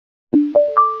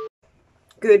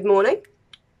Good morning.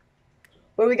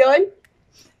 Where are we going?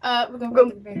 We're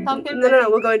going pumpkin. No,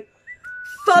 we're going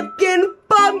fucking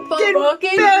pumpkin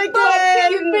picking.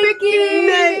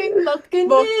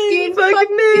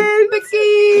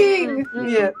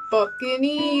 Yeah. Fucking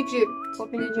Egypt.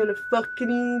 You're in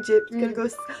fucking Egypt.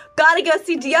 Gotta go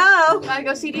see Dio. Gotta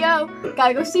go see Dio.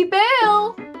 Gotta go see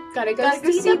Bill. Gotta go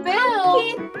see Bill.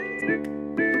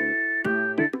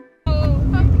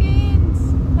 Pumpkins!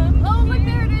 Oh, look,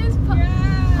 there it is!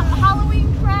 Halloween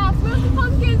crafts! Where's the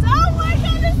pumpkins? Oh my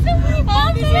god, there's so many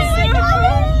pumpkins!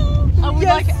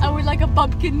 I would like a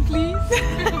pumpkin, please.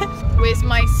 Where's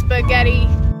my spaghetti?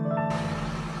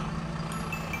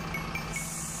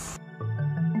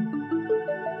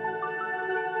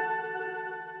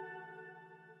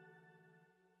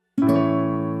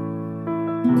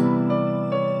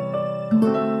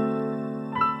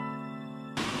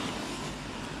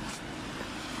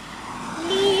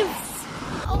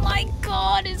 Oh my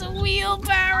god, it's a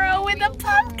wheelbarrow with a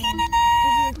pumpkin in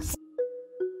it!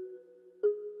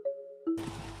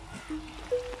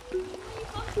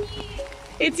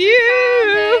 It's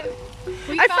you!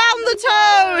 I found the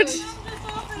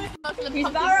toad! He's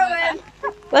borrowing!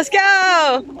 Let's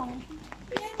go!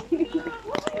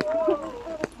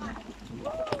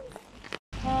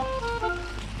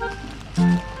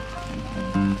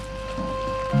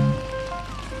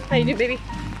 How you doing, baby?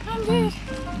 I'm good.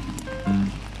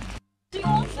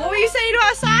 What were you saying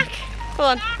about sack? Hold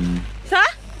on.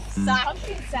 Sack? Sack.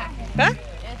 Sack. Huh?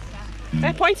 Yes, sack.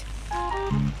 Okay, point.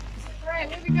 Alright,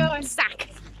 where are we going? Sack.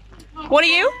 What are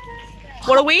you?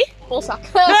 What are we? Full sack.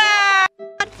 Ah!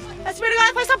 I swear to God,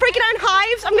 if I start breaking down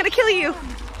hives, I'm gonna kill you.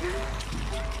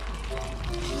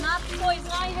 Not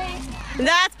poison ivy. And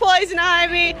that's poison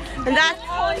ivy. And that's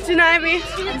poison ivy.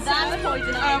 And that's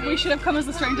poison ivy. We should have come as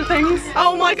the Stranger Things.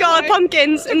 Oh my God,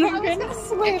 pumpkins. And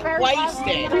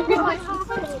Wasted.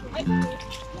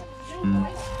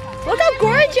 look how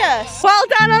gorgeous. Well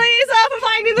done, Elisa, for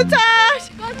finding the toad.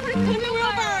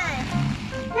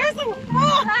 Where's the...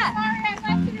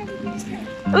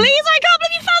 Elisa, I can't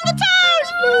believe you found the toad.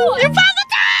 You found the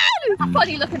toad.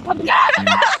 Funny looking pumpkin.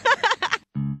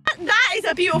 That is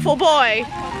a beautiful boy.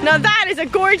 Now that is a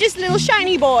gorgeous little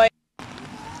shiny boy.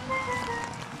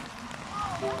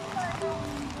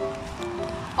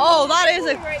 Oh, that is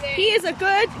a, he is a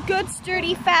good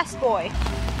sturdy fast boy.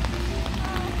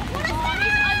 What is that?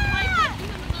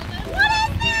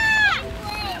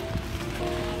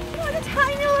 What a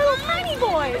tiny little tiny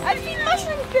boy. I've seen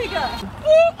mushrooms bigger.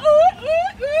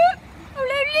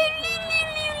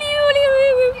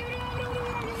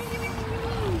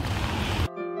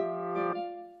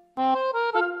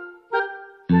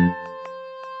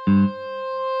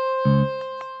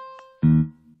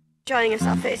 Enjoying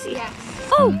yourself, Facey. Yes.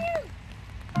 Oh!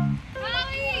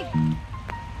 Holly!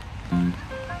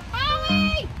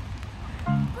 Holly!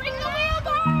 Bring the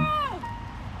wheelbarrow!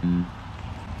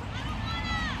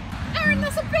 Aaron,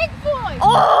 that's a big boy!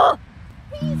 Oh!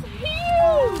 He's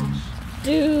huge!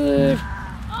 Dude.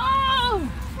 Oh!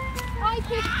 I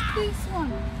picked this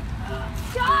one.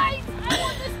 Guys, I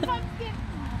want this pumpkin!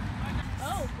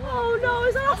 Oh no,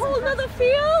 is that a whole nother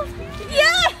field?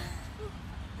 Yeah!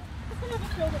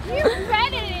 You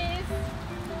bet it is!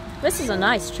 This is a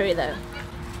nice tree though.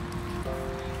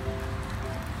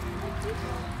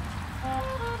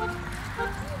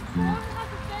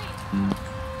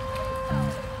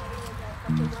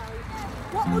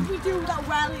 What would we do without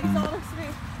wellies, honestly?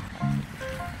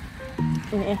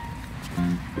 Yeah.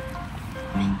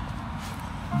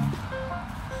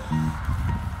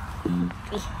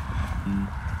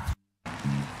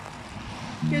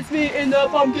 Kiss me in the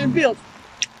pumpkin field.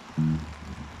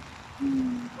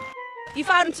 You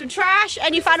found some trash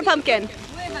and you found a pumpkin.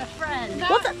 With a friend.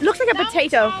 What the? Looks like a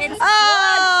potato. It's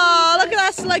Oh, look at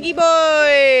that sluggy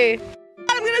boy.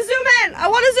 I'm gonna zoom in. I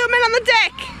want to zoom in on the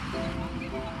dick.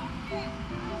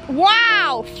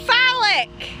 Wow, phallic.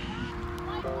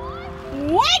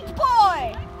 White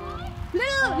boy.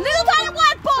 Little tiny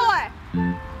white boy.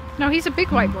 No, he's a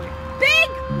big white boy. Big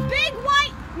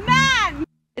white man.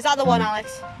 Is that the one,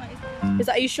 Alex? Is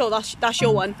that, are you sure that's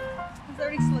your one? Is there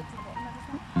any slugs at the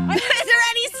bottom? Is there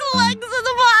any slugs at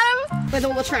the bottom? With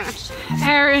all the trash.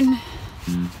 Aaron,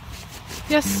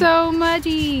 you're so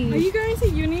muddy. Are you going to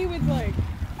uni with like...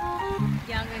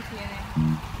 Yeah, I'm going to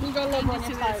uni. You got love on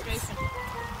your tights.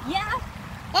 Yeah.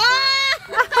 Ah!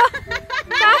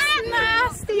 That's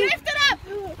nasty. Lift it up!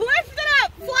 Lift it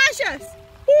up! Flash us!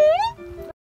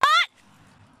 What?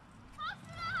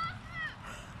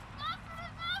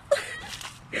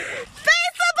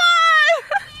 Face the ball!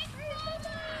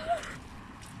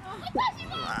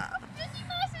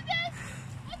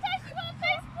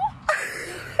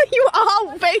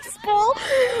 baseball.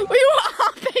 We want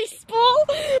our baseball.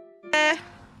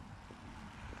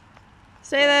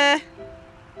 Stay there.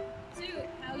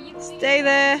 Stay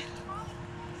there.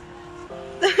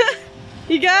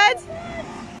 You good?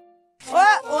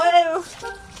 Whoa!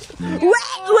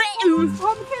 Whoa!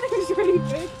 Pumpkin is really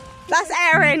big. That's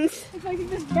Aaron's. It's like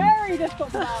it's very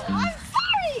difficult now. I'm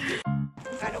sorry.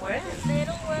 Kind of work.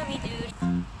 Little wormy dude.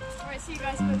 Alright, see you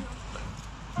guys soon.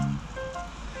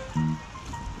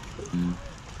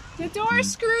 The door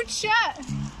is screwed shut.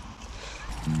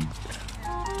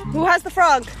 Who has the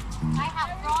frog? I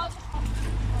have frog.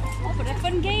 Oh, but a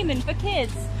fun gaming for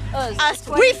kids. Us.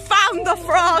 We found the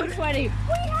frog. 20.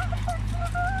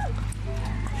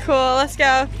 Cool. Let's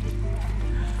go.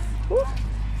 Ooh.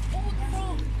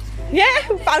 Yeah,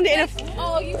 we found it in a.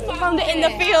 Oh, you Found it in the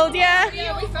field. Yeah.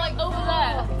 Yeah, we like over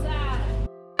there.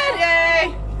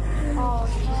 Yay! Oh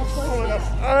my god.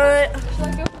 Should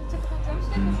I go take the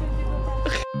drumstick or should we go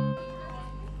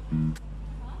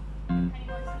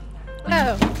back? Oh.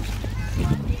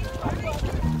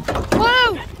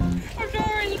 Whoa! I'm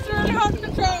sorry, it's really hard to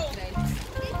control.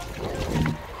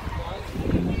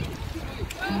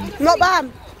 Not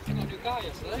bad.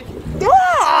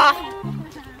 Ah!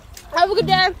 Have a good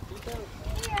day.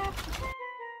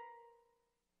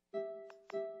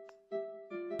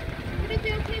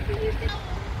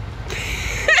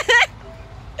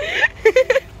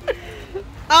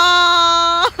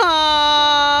 Ah!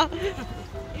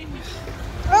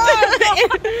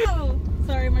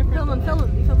 Sorry, my friend. Film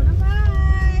him. You filming him?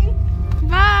 Bye.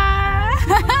 Bye!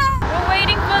 We're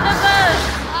waiting for the bus.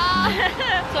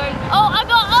 Sorry. Oh, I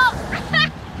got up.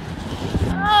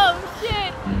 Oh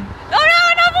shit. Oh no,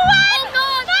 another one!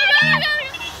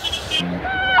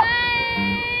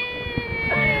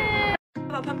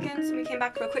 About pumpkins, we came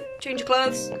back for a quick change of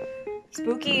clothes.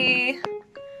 Spooky.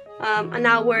 And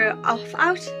now we're off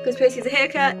out because Percy has a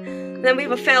haircut. And then we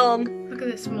have a film. Look at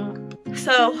this small.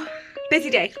 So, busy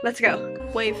day. Let's go.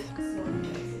 Wave.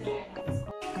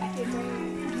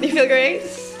 You feel great?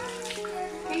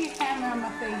 Get your camera on my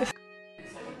face.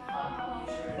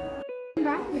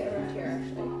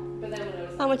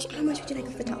 How much would you like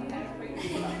off the top?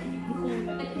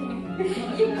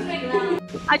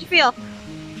 How'd you feel?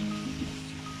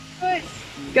 Good.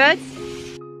 Good?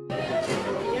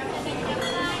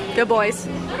 Good boys.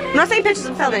 I'm not taking pictures,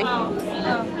 I'm filming.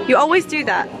 You always do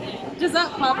that. Does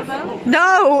that clap though?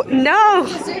 No! No!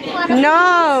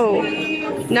 No!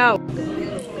 No.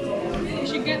 You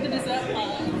should get the dessert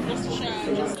part just to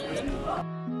show. Just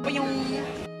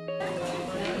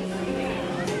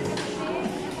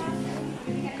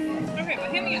okay,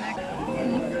 well here we go.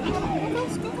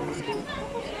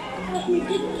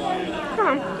 Come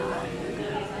on.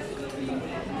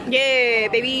 Yeah,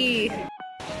 baby.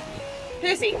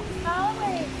 Percy.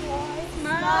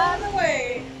 Smile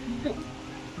away.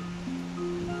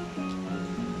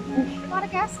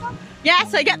 Madagascar?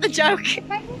 Yes, I get the joke.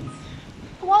 Penguins?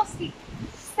 Kowalski.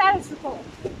 Status report.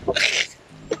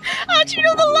 How do you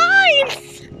know the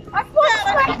lines? I've watched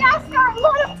Madagascar a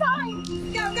lot of times.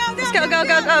 Let's go, go,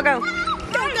 go, go, go.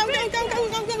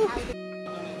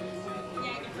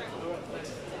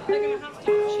 They're gonna have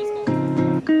to. She's gonna.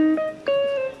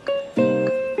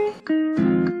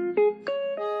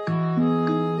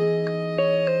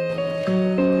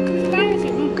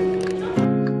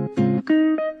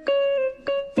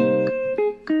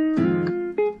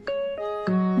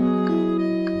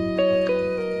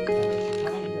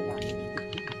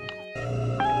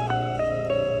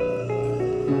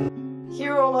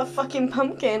 Here are all our fucking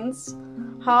pumpkins.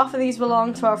 Half of these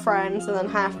belong to our friends and then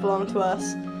half belong to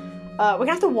us. We're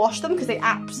gonna have to wash them because they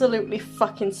absolutely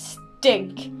fucking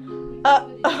stink.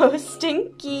 Oh,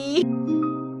 stinky.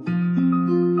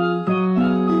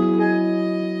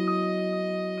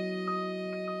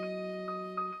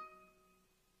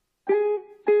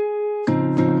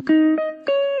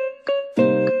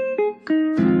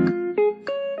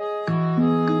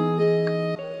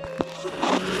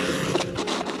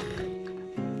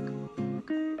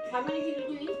 How many did you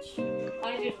do each? I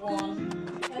did one.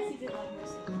 Bessie did like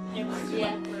this.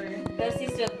 Yeah.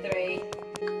 Bessie's done 3.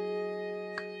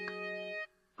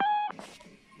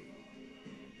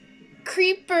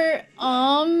 Creeper.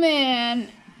 Oh man.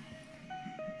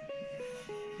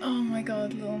 Oh my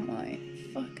god, little my.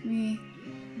 Fuck me.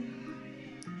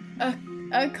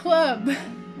 A club.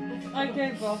 I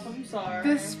gave up, I'm sorry.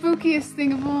 The spookiest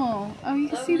thing of all. Oh, you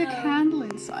can see the candle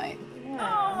inside.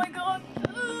 Oh my god.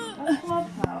 A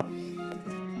clubhouse.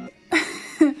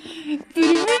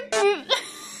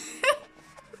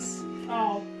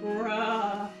 Oh,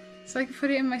 bruh. So I can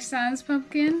put it in my Stan's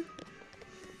pumpkin.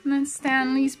 And then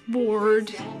Stanley's bored.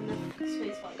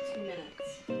 Space for like 2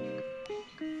 minutes.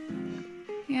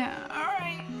 Yeah.